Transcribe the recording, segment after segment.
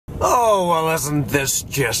Oh, well, isn't this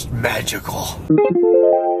just magical?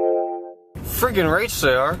 Friggin' race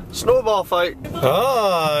they are. Snowball fight.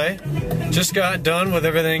 Hi. Just got done with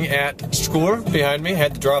everything at school behind me.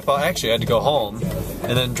 Had to drop off, actually I had to go home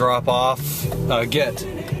and then drop off,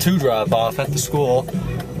 drop off at the school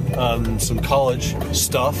some college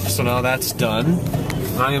stuff. So now that's done.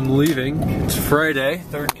 I am leaving. It's Friday,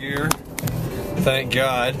 third gear. Thank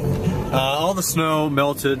God. All the snow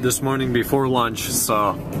melted this morning before lunch,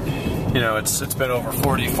 so you know it's been over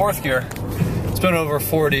 40. Fourth gear. It's been over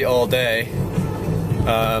 40 all day.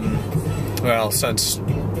 Well, since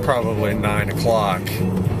probably 9 o'clock.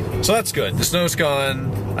 So that's good. The snow's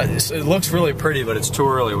gone. It looks really pretty, but it's too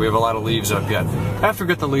early. We have a lot of leaves up yet. After we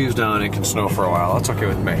get the leaves down, it can snow for a while. That's okay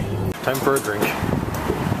with me. Time for a drink.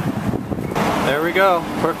 There we go.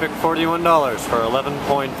 Perfect $41 for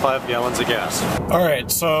 11.5 gallons of gas. Alright,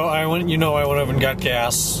 so I went over and got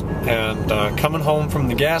gas, and coming home from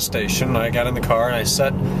the gas station, I got in the car and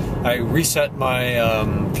I reset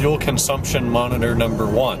my fuel consumption monitor number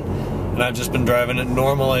 1. And I've just been driving it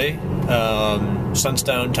normally since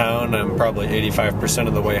downtown. I'm probably 85%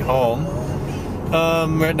 of the way home.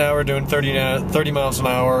 Right now we're doing 30 miles an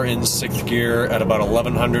hour in 6th gear at about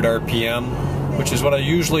 1100 RPM, which is what I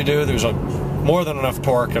usually do. There's more than enough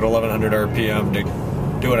torque at 1100 RPM to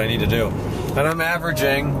do what I need to do. And I'm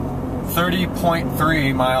averaging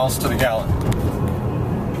 30.3 miles to the gallon.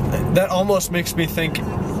 That almost makes me think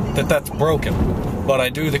that that's broken. But I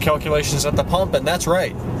do the calculations at the pump, and that's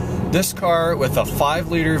right. This car with a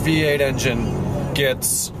 5-liter V8 engine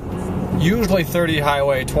gets usually 30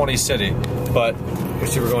 highway, 20 city. But you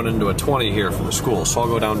see we're going into a 20 here for the school, so I'll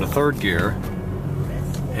go down to 3rd gear.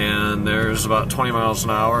 And there's about 20 miles an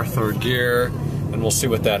hour, 3rd gear, and we'll see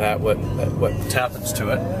what what happens to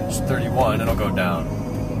it. It's 31, it'll go down.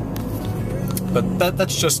 But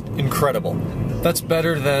that's just incredible. That's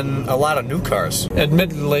better than a lot of new cars.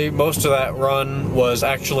 Admittedly, most of that run was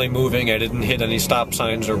actually moving. I didn't hit any stop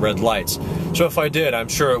signs or red lights. So if I did, I'm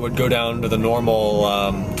sure it would go down to the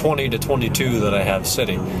normal 20 to 22 that I have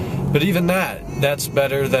sitting. But even that's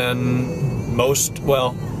better than most,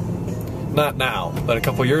 well, not now, but a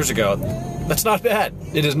couple years ago. That's not bad.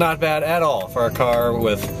 It is not bad at all for a car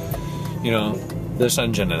with, you know, this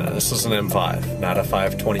engine in it. This is an M5, not a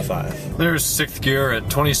 525. There's 6th gear at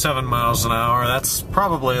 27 miles an hour. That's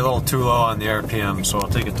probably a little too low on the RPM, so I'll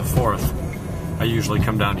take it to 4th. I usually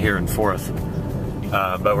come down here in 4th.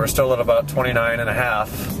 But we're still at about 29 and a half.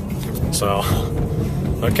 So,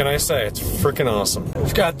 what can I say? It's freaking awesome.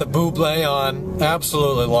 We've got the Buble on.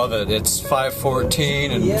 Absolutely love it. It's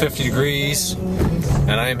 5:14 and 50 degrees.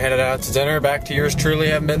 And I am headed out to dinner. Back to yours truly.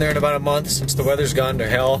 Haven't been there in about a month since the weather's gone to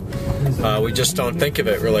hell. We just don't think of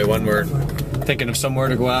it really when we're thinking of somewhere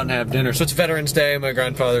to go out and have dinner. So it's Veterans Day. My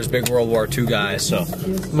grandfather's a big World War II guy, so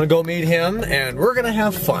I'm gonna go meet him and we're gonna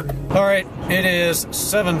have fun. All right, it is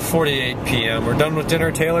 7:48 p.m. We're done with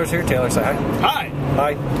dinner. Taylor's here. Taylor, say hi. Hi.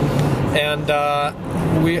 Hi.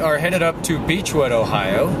 And we are headed up to Beechwood,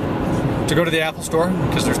 Ohio to go to the Apple store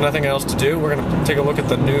because there's nothing else to do. We're gonna take a look at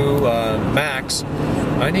the new Macs.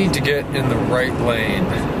 I need to get in the right lane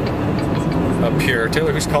up here.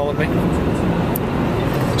 Taylor, who's calling me?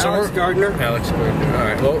 Alex Gardner. Alex Gardner. All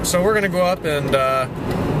right. Well, so we're gonna go up and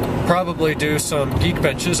probably do some geek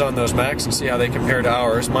benches on those Macs and see how they compare to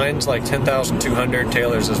ours. Mine's like 10,200.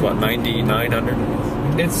 Taylor's is what,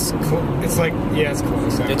 9,900? It's like, yeah, it's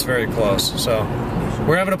close. It's very close. So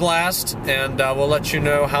we're having a blast, and we'll let you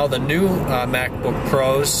know how the new MacBook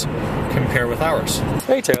Pros compare with ours.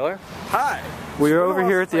 Hey, Taylor. Hi. We are over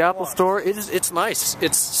here at the Apple store. It's nice.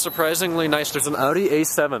 It's surprisingly nice. There's an Audi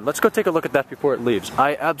A7. Let's go take a look at that before it leaves.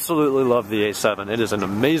 I absolutely love the A7. It is an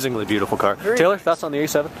amazingly beautiful car. Taylor, thoughts on the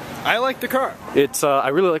A7? I like the car. It's I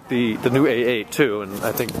really like the new A8 too, and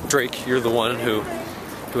I think Drake, you're the one who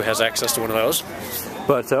has access to one of those.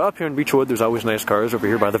 But up here in Beechwood, there's always nice cars over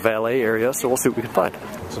here by the valet area, so we'll see what we can find.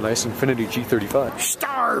 It's a nice Infiniti G35.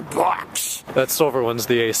 Starbucks! That silver one's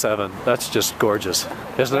the A7. That's just gorgeous,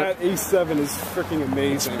 isn't it? That A7 is freaking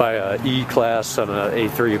amazing. It's by a E-Class and an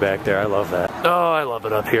A3 back there. I love that. Oh, I love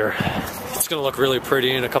it up here. It's gonna look really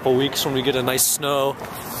pretty in a couple weeks when we get a nice snow.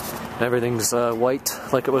 Everything's white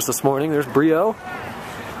like it was this morning. There's Brio.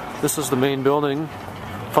 This is the main building.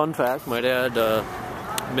 Fun fact, my dad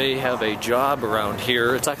may have a job around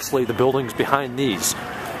here. It's actually the buildings behind these.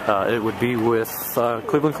 It would be with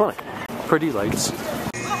Cleveland Clinic. Pretty lights.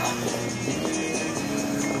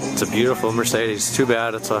 It's a beautiful Mercedes. Too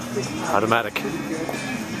bad it's a automatic.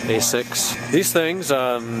 A6. These things,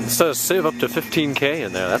 it says save up to 15K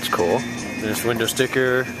in there. That's cool. There's window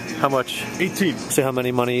sticker. How much? 18. See how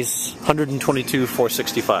many monies?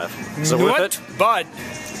 122,465. Is it worth it? Bud.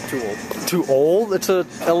 Too old. Too old? It's a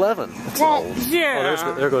 11. It's well, old. yeah.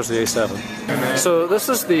 Oh, there goes the A7. So this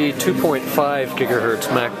is the 2.5 gigahertz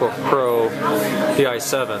MacBook Pro, the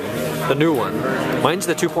i7, the new one. Mine's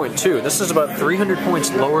the 2.2. This is about 300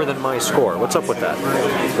 points lower than my score. What's up with that?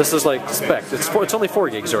 This is like spec. It's only 4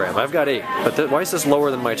 gigs of RAM. I've got 8. But why is this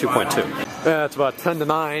lower than my 2.2? It's about 10 to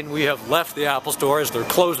 9. We have left the Apple store as they're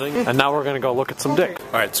closing, and now we're gonna go look at some dick.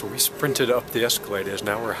 All right, so we sprinted up the escalators.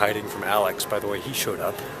 Now we're hiding from Alex. By the way, he showed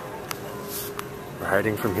up. We're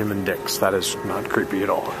hiding from him and Dick's. That is not creepy at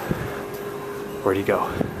all. Where'd he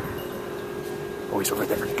go? Oh, he's over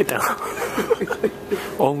there. Get down.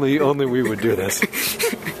 only we would do this.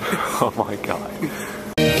 Oh my god.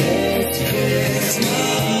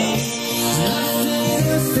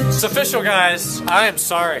 It's official, guys. I am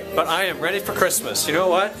sorry, but I am ready for Christmas. You know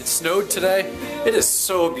what? It snowed today. It is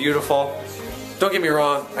so beautiful. Don't get me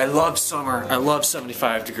wrong. I love summer. I love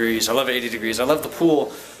 75 degrees. I love 80 degrees. I love the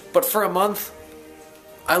pool. But for a month,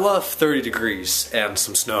 I love 30 degrees and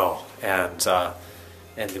some snow and the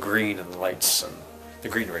green and the lights and the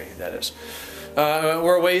greenery, that is.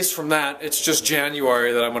 We're a ways from that. It's just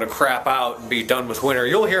January that I'm gonna crap out and be done with winter.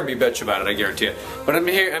 You'll hear me bitch about it, I guarantee it. But I'm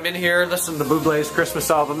in here listening to Bublé's Christmas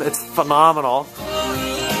album. It's phenomenal.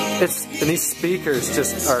 And these speakers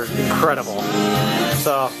just are incredible.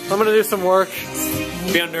 So I'm gonna do some work,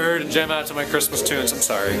 be a nerd and jam out to my Christmas tunes. I'm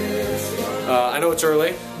sorry. I know it's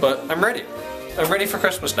early, but I'm ready. I'm ready for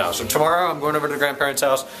Christmas now. So tomorrow I'm going over to the grandparents'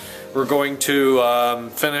 house. We're going to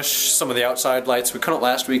finish some of the outside lights. We couldn't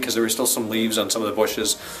last week because there were still some leaves on some of the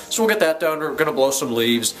bushes. So we'll get that done. We're going to blow some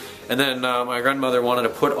leaves. And then my grandmother wanted to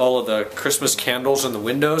put all of the Christmas candles in the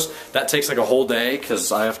windows. That takes like a whole day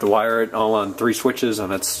because I have to wire it all on 3 switches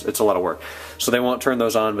and it's a lot of work. So they won't turn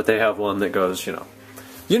those on, but they have one that goes, you know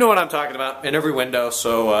what I'm talking about, in every window.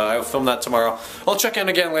 So I'll film that tomorrow. I'll check in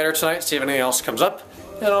again later tonight, see if anything else comes up,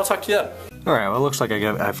 and I'll talk to you then. Alright, well it looks like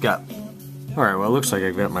I've got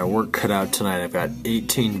my work cut out tonight. I've got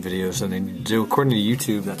 18 videos that I need to do. According to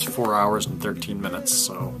YouTube, that's 4 hours and 13 minutes,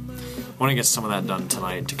 so I want to get some of that done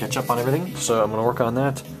tonight to catch up on everything. So I'm going to work on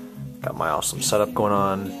that. Got my awesome setup going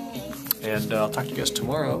on, and I'll talk to you guys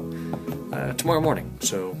tomorrow morning,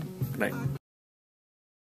 so good night.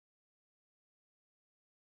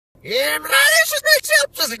 Yeah, but this is great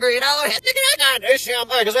self agreed. I'll have to get out of this shit.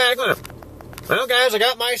 Exactly. Well, guys, I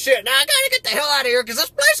got my shit. Now I gotta get the hell out of here because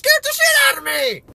this place scared the shit out of me.